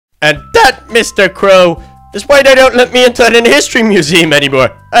And that, Mr. Crow, is why they don't let me into the history museum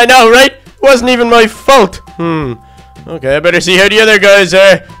anymore. I know, right? It wasn't even my fault. Okay, I better see how the other guys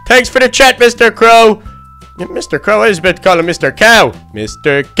are. Thanks for the chat, Mr. Crow. Mr. Crow, I was about to call him Mr. Cow.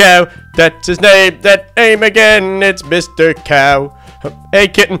 Mr. Cow, that's his name. That aim again, it's Mr. Cow. Hey,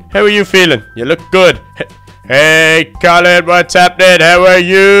 kitten, how are you feeling? You look good. Hey, Colin, what's happening? How are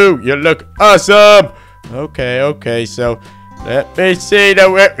you? You look awesome. Okay, so let me see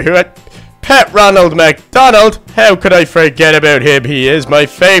Pet Ronald McDonald. How could I forget about him? He is my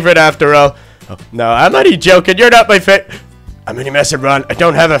favorite after all. Oh, no, I'm only joking. You're not my favorite. I'm only messing around. I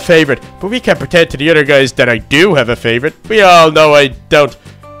don't have a favorite, but we can pretend to the other guys that I do have a favorite. We all know I don't.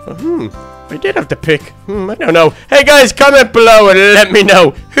 I did have to pick. I don't know. Hey guys, comment below and let me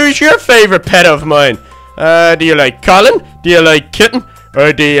know who's your favorite pet of mine. Do you like Colin? Do you like Kitten?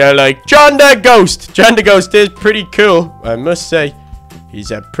 Or do you like John the Ghost? John the Ghost is pretty cool, I must say.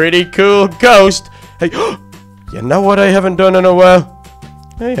 He's a pretty cool ghost. Hey, you know what I haven't done in a while?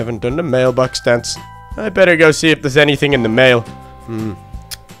 I haven't done the mailbox dance. I better go see if there's anything in the mail.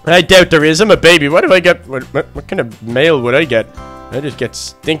 I doubt there is. I'm a baby. What if I get... What kind of mail would I get? I just get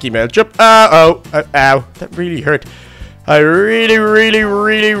stinky mail. Jump. Ow. That really hurt. I really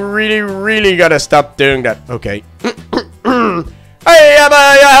gotta stop doing that. Okay.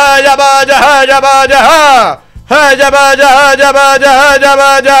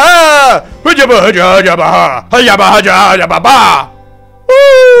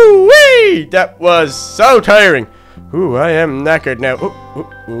 Woo-wee! That was so tiring. Ooh, I am knackered now.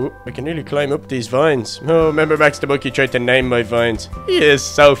 Ooh, I can really climb up these vines. Oh, remember Max the Monkey tried to name my vines. He is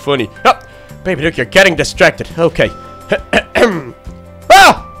so funny. Oh, baby, look, you're getting distracted. Okay.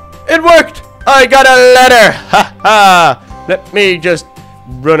 Ah! It worked! I got a letter! Ha ha! Let me just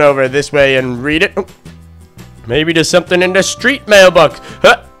run over this way and read it. Maybe there's something in the street mailbox.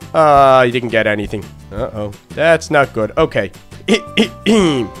 I didn't get anything. Uh-oh. That's not good. Okay.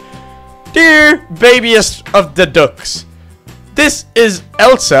 Dear babiest of the ducks, this is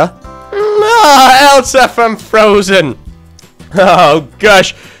Elsa. Elsa from Frozen. Oh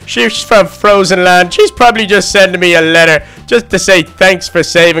gosh, she's from Frozen Land. She's probably just sending me a letter just to say thanks for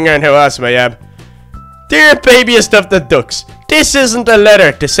saving her and how awesome I am. Dear babiest of the ducks, this isn't a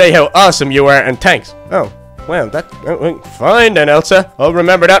letter to say how awesome you are and thanks. Oh, well, that's fine then, Elsa. I'll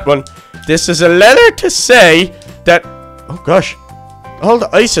remember that one. This is a letter to say that... Oh gosh, all the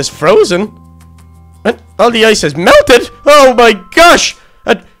ice is frozen. And all the ice is melted. Oh my gosh.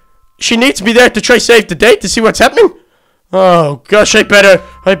 And she needs me there to try save the day to see what's happening. Oh gosh, I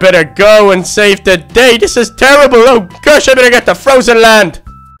better go and save the day. This is terrible. Oh gosh, I better get to Frozen Land.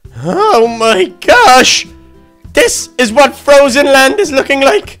 Oh my gosh. This is what Frozen Land is looking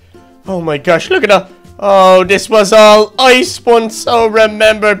like. Oh my gosh, look at that. Oh, this was all ice once. Oh,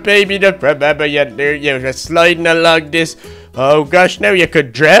 remember, baby duck. Remember, you were sliding along this. Oh, gosh, now you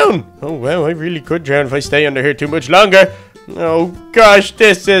could drown. Oh, well, I really could drown if I stay under here too much longer. Oh, gosh,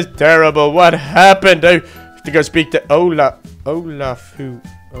 this is terrible. What happened? I have to go speak to Olaf. Olaf, who?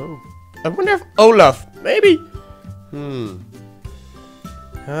 Oh, I wonder if Olaf, maybe?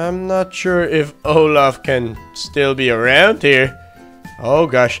 I'm not sure if Olaf can still be around here. Oh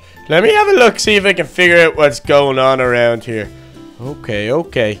gosh, let me have a look, see if I can figure out what's going on around here.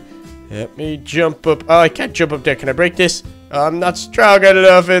 Okay. Let me jump up. Oh, I can't jump up there. Can I break this? I'm not strong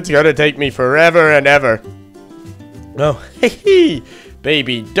enough. It's gonna take me forever and ever. Oh, hee.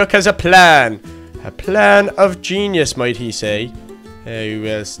 Baby duck has a plan. A plan of genius, might he say. I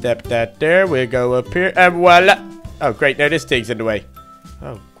will step that there. We'll go up here and voila. Oh, great. Now this thing's in the way.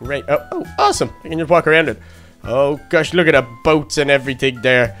 Oh, great. Oh, awesome. I can just walk around it. Oh gosh, look at the boats and everything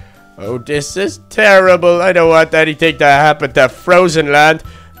there. Oh, this is terrible. I don't want anything to happen to Frozen Land.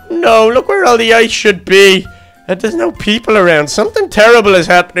 No, look where all the ice should be. And there's no people around. Something terrible is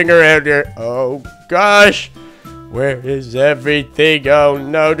happening around here. Oh gosh. Where is everything? Oh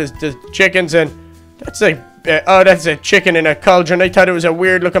no, there's chickens and... That's a chicken in a cauldron. I thought it was a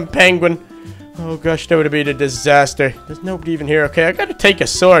weird looking penguin. Oh gosh, that would have been a disaster. There's nobody even here. Okay, I gotta take a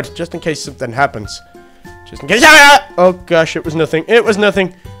sword just in case something happens. Just in case. Oh gosh, it was nothing. It was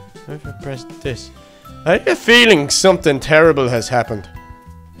nothing. If I pressed this, I have a feeling something terrible has happened.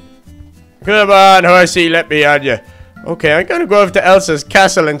 Come on, horsey, let me on you. Okay, I'm gonna go over to Elsa's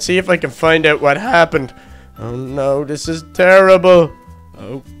castle and see if I can find out what happened. Oh no, this is terrible.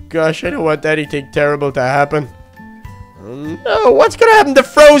 Oh gosh, I don't want anything terrible to happen. Oh no, what's gonna happen to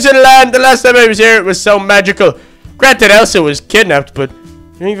Frozen Land? The last time I was here, it was so magical. Granted, Elsa was kidnapped, but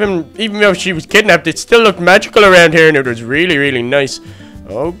even though she was kidnapped, it still looked magical around here, and it was really nice.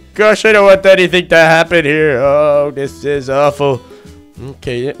 Oh gosh, I don't want anything to happen here. Oh, this is awful.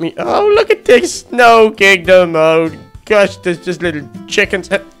 Okay, let me... Oh, look at this snow kingdom. Oh, gosh, there's just little chickens.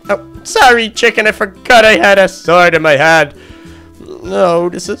 Oh, sorry, chicken. I forgot I had a sword in my hand. No,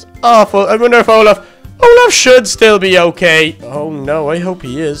 this is awful. I wonder if Olaf should still be okay. Oh, no, I hope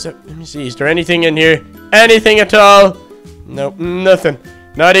he is. Let me see. Is there anything in here? Anything at all? Nope, nothing.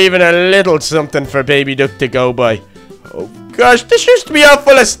 Not even a little something for Baby Duck to go by. Oh, gosh, this used to be all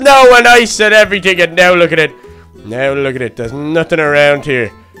full of snow and ice and everything, and now look at it. Now look at it. There's nothing around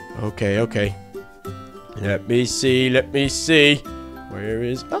here. Okay, okay. Let me see. Let me see. Where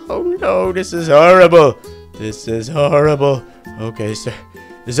is... Oh, no. This is horrible. This is horrible. Okay, so...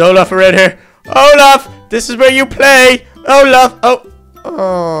 Is Olaf around here? Olaf! This is where you play! Olaf! Oh!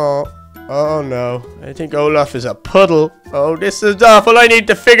 Oh... Oh, no. I think Olaf is a puddle. Oh, this is awful. I need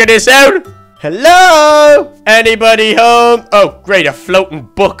to figure this out. Hello? Anybody home? Oh, great. A floating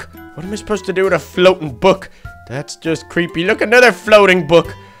book. What am I supposed to do with a floating book? That's just creepy. Look, another floating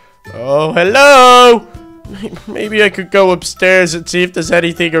book. Oh, hello? Maybe I could go upstairs and see if there's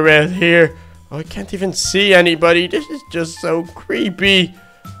anything around here. Oh, I can't even see anybody. This is just so creepy.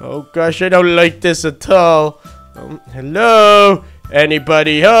 Oh, gosh, I don't like this at all. Hello?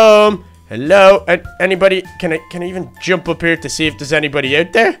 Anybody home? Hello? Anybody? Can I even jump up here to see if there's anybody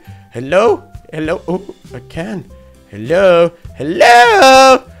out there? Hello? Hello? Oh, I can. Hello?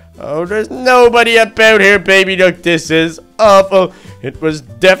 Hello? Oh, there's nobody about here, Baby Duck. This is awful. It was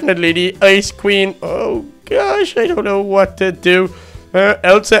definitely the Ice Queen. Oh, gosh, I don't know what to do.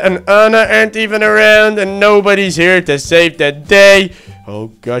 Elsa and Anna aren't even around, and nobody's here to save the day. Oh,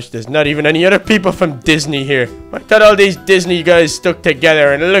 gosh, there's not even any other people from Disney here. I thought all these Disney guys stuck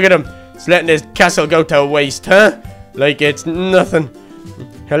together, and look at them. It's letting his castle go to waste, huh? Like it's nothing.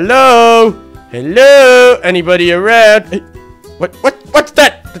 Hello? Hello? Anybody around? Hey, what's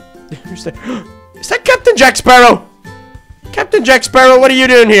that? Who's that? Is that Captain Jack Sparrow? Captain Jack Sparrow, what are you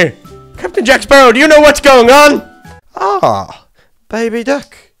doing here? Captain Jack Sparrow, do you know what's going on? Ah, Baby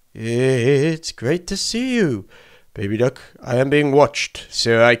Duck. It's great to see you. Baby Duck, I am being watched,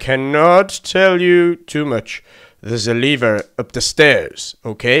 so I cannot tell you too much. There's a lever up the stairs,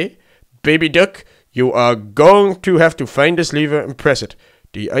 okay? Baby Duck, you are going to have to find this lever and press it.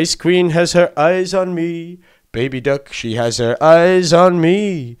 The Ice Queen has her eyes on me. Baby Duck, she has her eyes on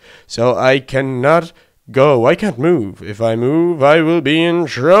me. So I cannot go. I can't move. If I move, I will be in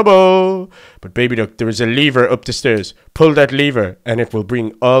trouble. But Baby Duck, there is a lever up the stairs. Pull that lever, and it will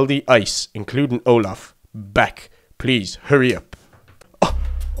bring all the ice, including Olaf, back. Please, hurry up.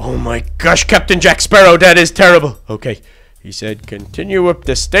 Oh my gosh, Captain Jack Sparrow, that is terrible. Okay. He said, continue up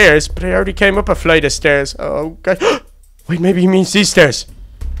the stairs, but I already came up a flight of stairs. Oh, gosh. Wait, maybe he means these stairs.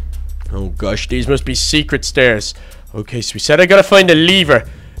 Oh, gosh, these must be secret stairs. Okay, so we said I gotta find a lever.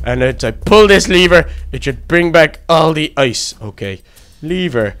 And as I pull this lever, it should bring back all the ice. Okay,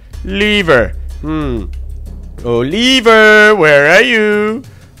 lever, lever. Oh, lever, where are you?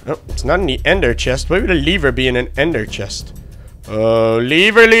 Oh, it's not in the ender chest. Why would a lever be in an ender chest? Oh,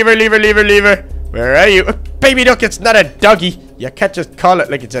 lever, lever, lever, lever, lever. Where are you? Baby Duck, it's not a doggy. You can't just call it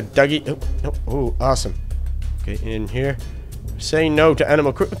like it's a doggy. Oh, awesome. Okay, in here. Say no to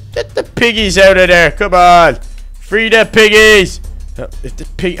animal cruelty. Get the piggies out of there. Come on. Free the piggies. If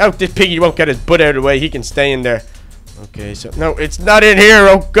the this piggy won't get his butt out of the way. He can stay in there. Okay, so no, it's not in here.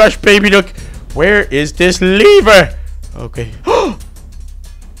 Oh gosh, Baby Duck. Where is this lever? Okay.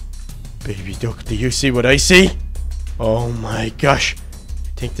 Baby Duck, do you see what I see? Oh my gosh.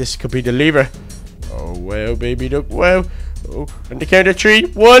 I think this could be the lever. Oh, wow, Baby Duck, wow. Oh, on the count of 3.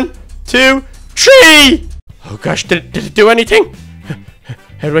 1, 2, 3! Oh, gosh, did it do anything?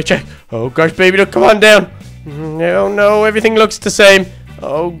 How do I check? Oh, gosh, Baby Duck, come on down. No, no, everything looks the same.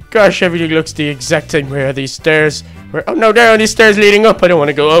 Oh, gosh, everything looks the exact same. Where are these stairs? Oh, no, there are these stairs leading up. I don't want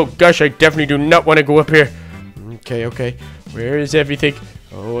to go. Oh, gosh, I definitely do not want to go up here. Okay, okay. Where is everything?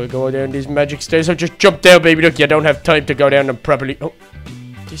 Oh, I go down these magic stairs. Oh, just jump down, Baby Duck. You don't have time to go down them properly. Oh,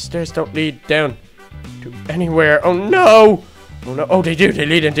 these stairs don't lead down to anywhere. Oh no! Oh no! Oh, they do. They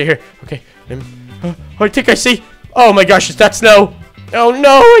lead into here. Okay. I think I see. Oh my gosh! Is that snow? Oh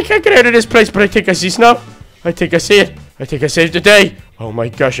no! I can't get out of this place, but I think I see snow. I think I see it. I think I saved the day. Oh my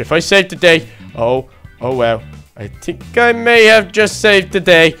gosh! If I saved the day, oh wow! I think I may have just saved the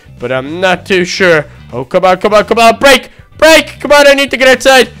day, but I'm not too sure. Oh, come on! Come on! Come on! Break! Break! Come on! I need to get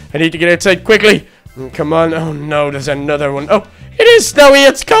outside. I need to get outside quickly. Come on! Oh no! There's another one. Oh, it is snowy.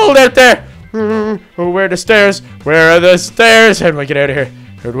 It's cold out there. Oh, where are the stairs? Where are the stairs? How do I get out of here?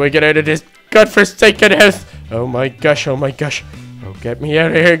 How do I get out of this godforsaken house? Oh my gosh, oh my gosh. Oh, get me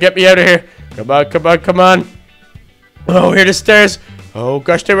out of here, get me out of here. Come on, come on, come on. Oh, here are the stairs. Oh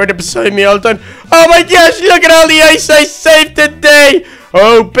gosh, they're right beside me all the time. Oh my gosh, look at all the ice I saved today.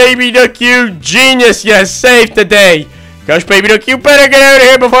 Oh, Baby Duck, you genius. You saved today. Gosh, Baby Duck, you better get out of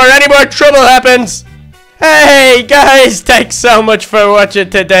here before any more trouble happens. Hey, guys, thanks so much for watching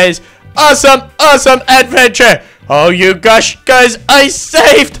today's awesome adventure. Oh, you gosh, guys, I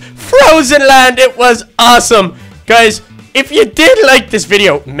saved Frozen Land. It was awesome. Guys, if you did like this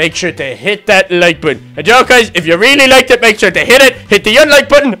video, make sure to hit that like button. And guys, if you really liked it, make sure to hit the unlike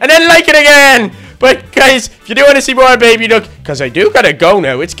button, and then like it again. But guys, if you do want to see more Baby Duck, because I do gotta go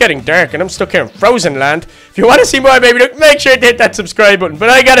now, it's getting dark and I'm stuck here in Frozen Land. If you want to see more Baby Duck, make sure to hit that subscribe button. But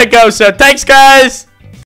I gotta go, so thanks guys.